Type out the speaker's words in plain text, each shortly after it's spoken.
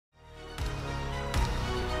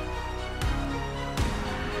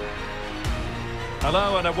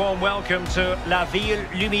Hello and a warm welcome to La Ville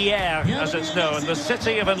Lumière, as it's known, the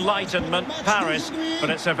city of enlightenment, Paris.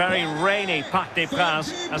 But it's a very rainy Parc des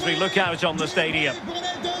Princes as we look out on the stadium.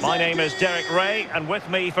 My name is Derek Ray, and with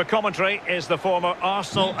me for commentary is the former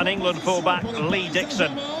Arsenal and England fullback Lee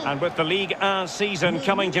Dixon. And with the Ligue 1 season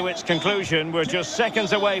coming to its conclusion, we're just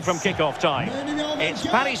seconds away from kick-off time. It's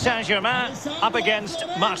Paris Saint-Germain up against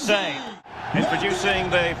Marseille. Introducing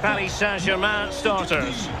the Paris Saint-Germain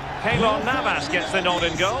starters. Keylor Navas gets the nod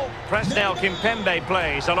in goal. Presnel Kimpembe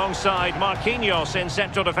plays alongside Marquinhos in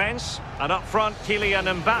central defence. And up front,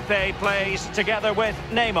 Kylian Mbappe plays together with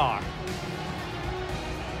Neymar.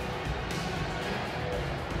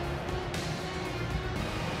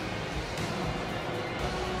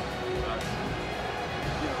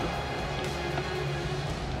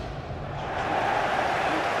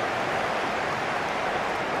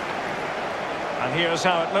 And here's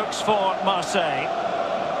how it looks for Marseille.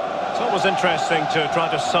 It's always interesting to try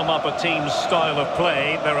to sum up a team's style of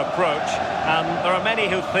play, their approach. And there are many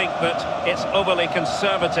who think that it's overly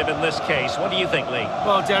conservative in this case. What do you think, Lee?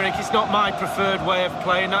 Well, Derek, it's not my preferred way of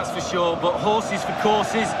playing, that's for sure. But horses for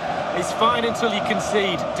courses, it's fine until you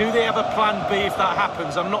concede. Do they have a plan B if that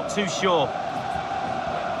happens? I'm not too sure.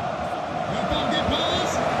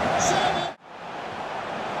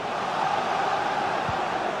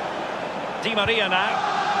 Di Maria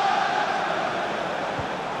now.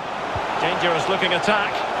 Dangerous looking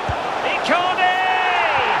attack. Icardi!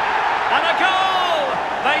 And a goal!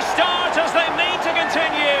 They start as they mean to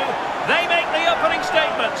continue. They make the opening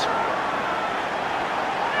statement.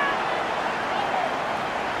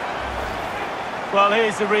 Well,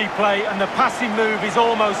 here's the replay, and the passing move is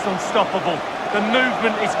almost unstoppable. The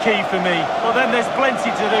movement is key for me. But then there's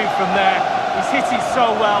plenty to do from there. He's hit it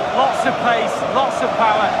so well, lots of pace, lots of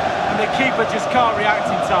power, and the keeper just can't react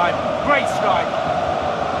in time. Great strike.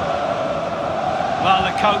 Well,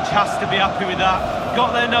 the coach has to be happy with that.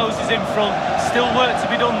 Got their noses in front. Still work to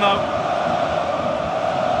be done, though.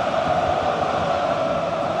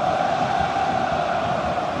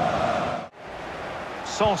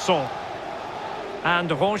 Sanson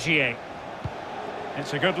and Rongier.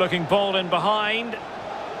 It's a good-looking ball in behind.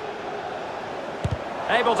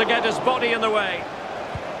 Able to get his body in the way.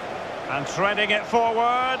 And threading it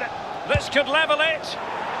forward. This could level it.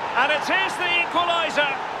 And it is the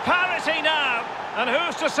equaliser. Parity now. And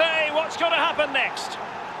who's to say what's going to happen next?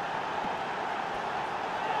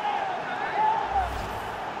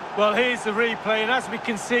 Well, here's the replay, and as we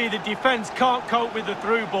can see, the defence can't cope with the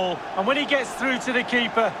through ball. And when he gets through to the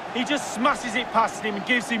keeper, he just smashes it past him and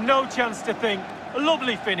gives him no chance to think. A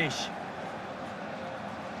lovely finish.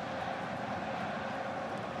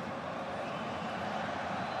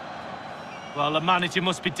 Well, the manager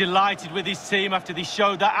must be delighted with his team after they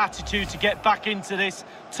showed that attitude to get back into this.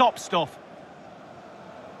 Top stuff.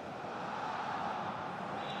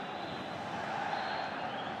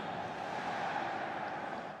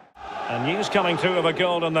 And news coming through of a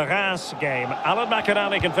goal in the Reims game. Alan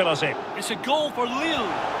McInally can fill us in. It's a goal for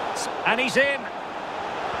Lille. And he's in.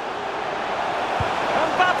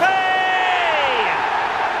 Mbappe!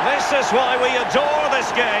 This is why we adore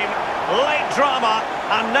this game. Late drama,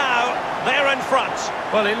 and now they're in front.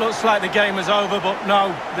 Well, it looks like the game is over, but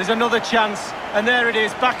no, there's another chance. And there it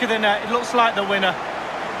is, back of the net. It looks like the winner.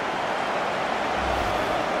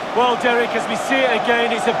 Well, Derek, as we see it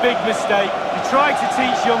again, it's a big mistake. You try to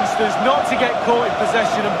teach youngsters not to get caught in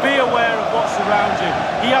possession and be aware of what's around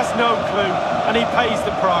you. He has no clue, and he pays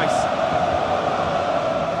the price.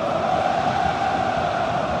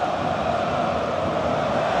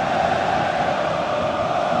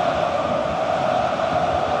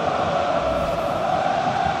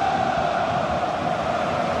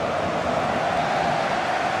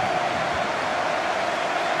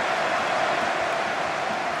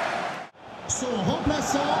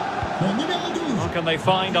 How can they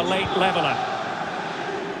find a late leveller?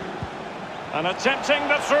 And attempting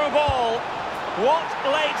the through ball. What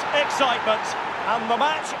late excitement. And the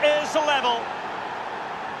match is level.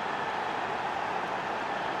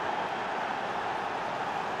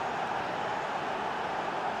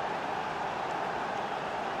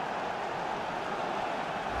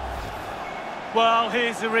 Well,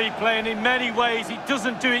 here's the replay, and in many ways it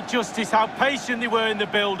doesn't do it justice how patient they were in the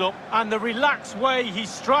build-up, and the relaxed way he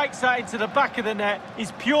strikes that into the back of the net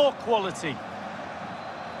is pure quality.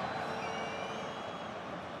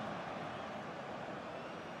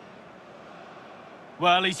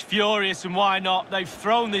 Well, he's furious, and why not? They've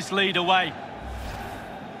thrown this lead away.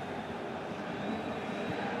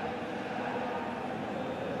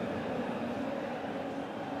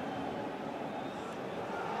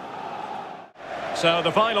 So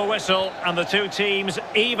the final whistle and the two teams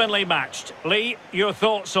evenly matched. Lee, your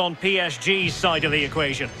thoughts on PSG's side of the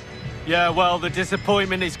equation? Yeah, well, the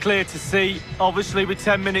disappointment is clear to see. Obviously, with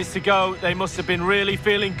 10 minutes to go, they must have been really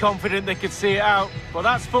feeling confident they could see it out. But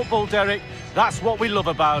that's football, Derek. That's what we love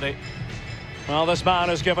about it. Well, this man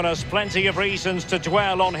has given us plenty of reasons to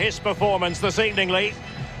dwell on his performance this evening, Lee.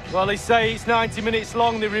 Well, they say it's 90 minutes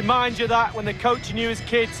long. They remind you that when they're coaching you as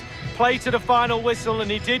kids. Play to the final whistle, and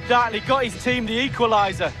he did that, and he got his team the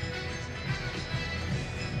equaliser.